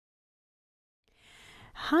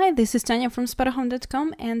Hi, this is Tanya from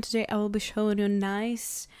spotahome.com, and today I will be showing you a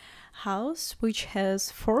nice house which has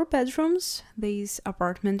 4 bedrooms. This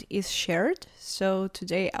apartment is shared, so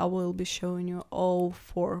today I will be showing you all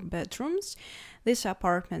 4 bedrooms. This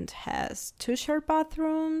apartment has 2 shared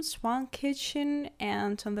bathrooms, 1 kitchen,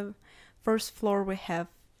 and on the first floor we have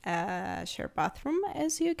a shared bathroom.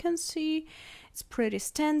 As you can see, it's pretty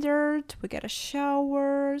standard. We got a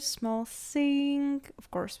shower, small sink, of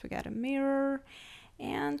course we got a mirror,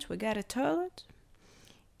 and we got a toilet.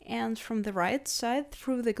 And from the right side,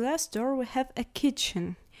 through the glass door, we have a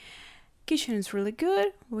kitchen. Kitchen is really good.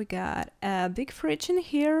 We got a big fridge in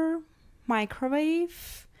here,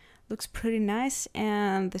 microwave, looks pretty nice,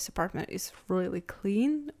 and this apartment is really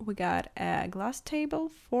clean. We got a glass table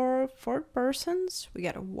for 4 persons. We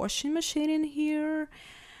got a washing machine in here.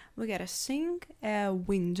 We got a sink, a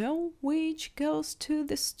window which goes to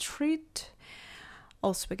the street.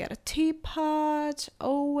 Also, we got a teapot,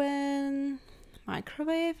 oven,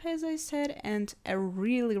 microwave, as I said, and a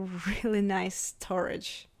really nice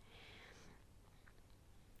storage.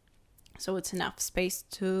 So it's enough space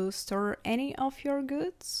to store any of your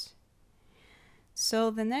goods. So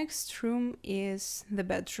the next room is the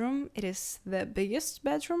bedroom. It is the biggest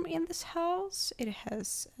bedroom in this house. It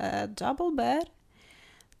has a double bed,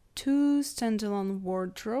 2 standalone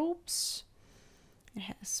wardrobes. It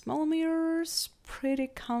has small mirrors, pretty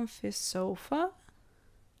comfy sofa,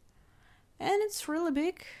 and it's really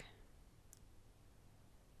big.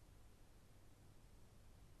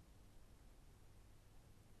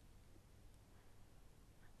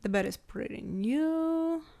 The bed is pretty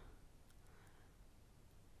new.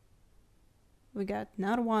 We got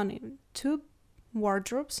not 1, 2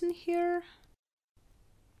 wardrobes in here.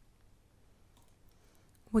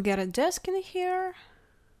 We got a desk in here.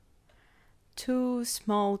 2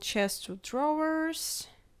 small chests with drawers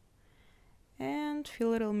and few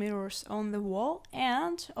little mirrors on the wall,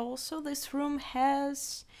 and also this room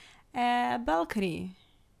has a balcony.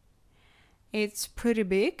 It's pretty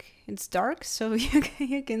big. It's dark, so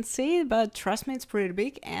you can see it, but trust me, it's pretty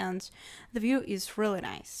big and the view is really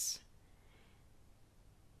nice.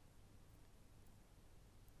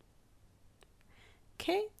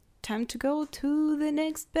 Okay, time to go to the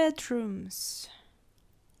next bedrooms.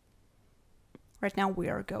 Right now we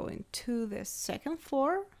are going to the 2nd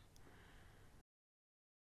floor.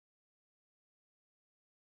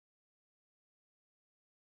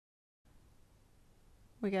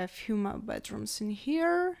 We got a few more bedrooms in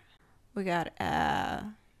here. We got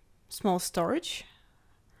a small storage,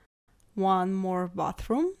 1 more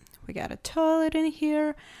bathroom. We got a toilet in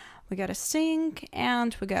here. We got a sink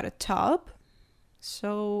and we got a tub.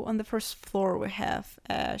 So on the first floor we have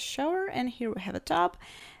a shower, and here we have a tub.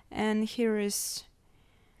 And here is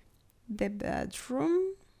the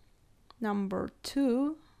bedroom number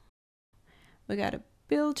 2. We got a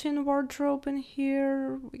built-in wardrobe in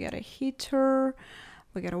here. We got a heater.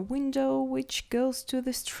 We got a window which goes to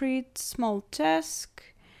the street. Small desk.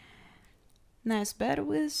 Nice bed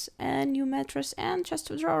with a new mattress and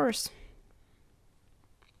chest of drawers.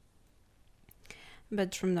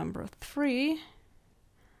 Bedroom number 3.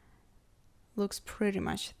 Looks pretty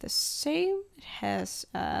much the same. It has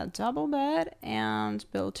a double bed and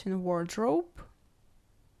built-in wardrobe.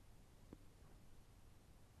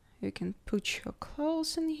 You can put your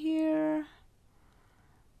clothes in here.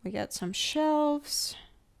 We got some shelves.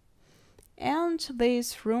 And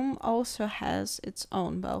this room also has its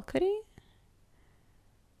own balcony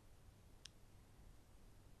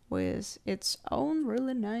with its own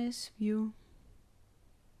really nice view.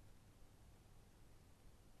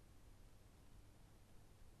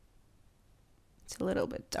 It's a little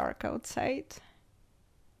bit dark outside,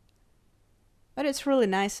 but it's really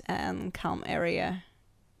nice and calm area.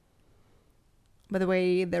 By the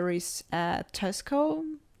way, there is a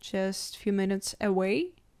Tesco just a few minutes away.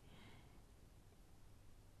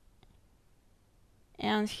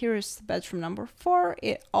 And here is the bedroom number 4.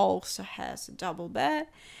 It also has a double bed,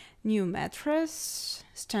 new mattress,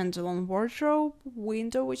 standalone wardrobe,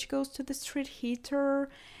 window which goes to the street, heater.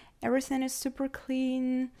 Everything is super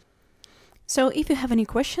clean. So if you have any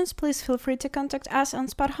questions, please feel free to contact us on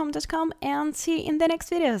spotahome.com, and see you in the next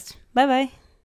videos. Bye bye!